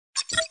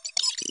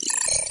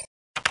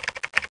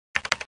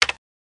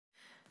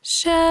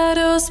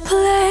Shadows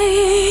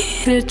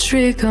played a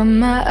trick on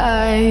my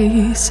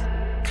eyes.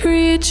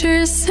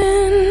 Creatures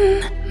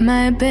in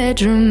my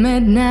bedroom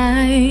at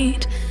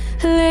night.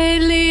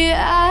 Lately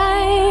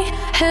I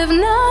have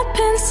not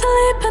been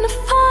sleeping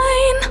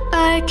fine.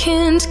 I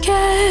can't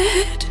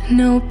get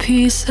no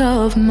peace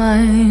of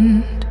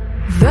mind.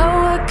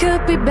 Though I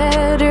could be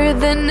better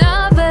than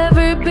I've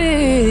ever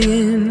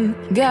been.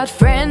 Got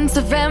friends,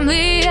 a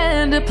family,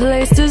 and a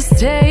place to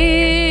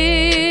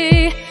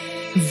stay.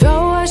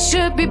 Though I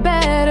should be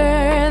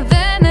better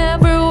than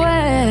ever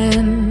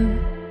when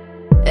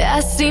I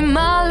see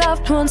my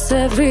loved ones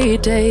every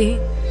day.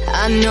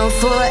 I know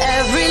for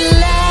every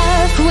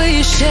laugh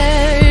we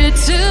share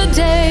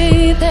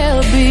today,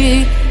 there'll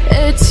be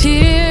a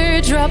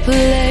teardrop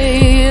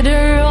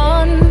later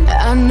on.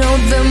 I know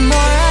the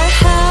more I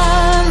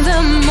have,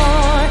 the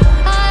more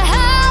I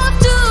have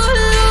to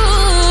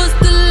lose,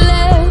 the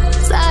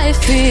less I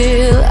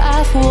feel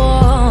I've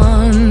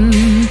won.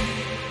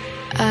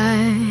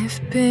 I've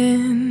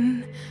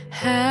been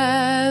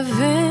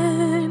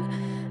having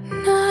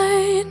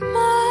nightmares.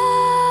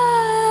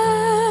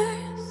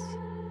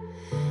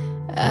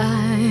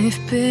 I've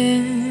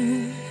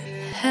been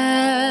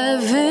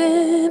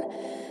having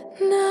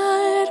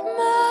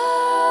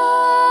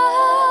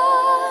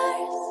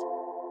nightmares.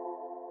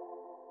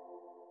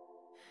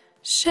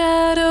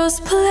 Shadows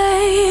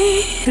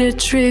played a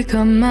trick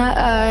on my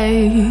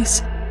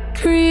eyes.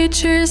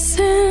 Creatures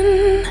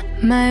in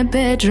my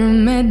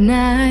bedroom at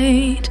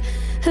night.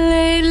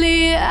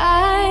 Lately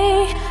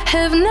I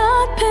have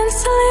not been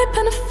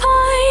sleeping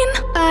fine.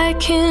 I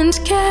can't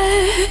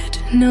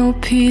get no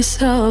peace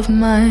of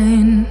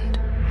mind.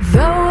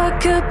 Though I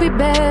could be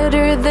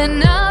better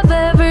than I've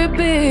ever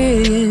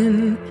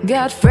been.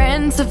 Got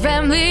friends, a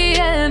family,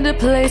 and a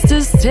place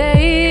to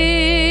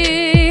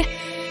stay.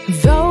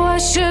 Though I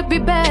should be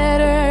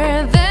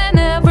better than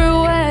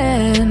ever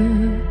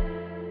when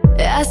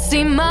I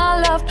see my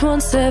loved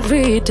ones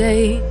every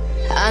day.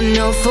 I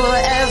know for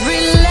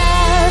every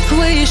laugh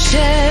we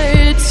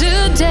share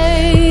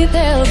today,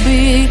 there'll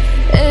be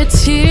a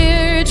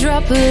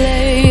teardrop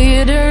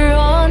later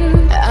on.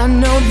 I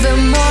know the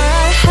more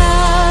I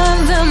have,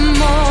 the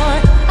more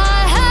I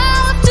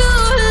have to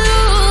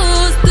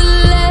lose, the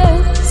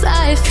less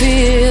I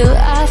feel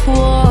I've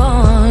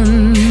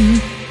won.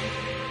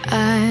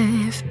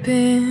 I've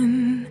been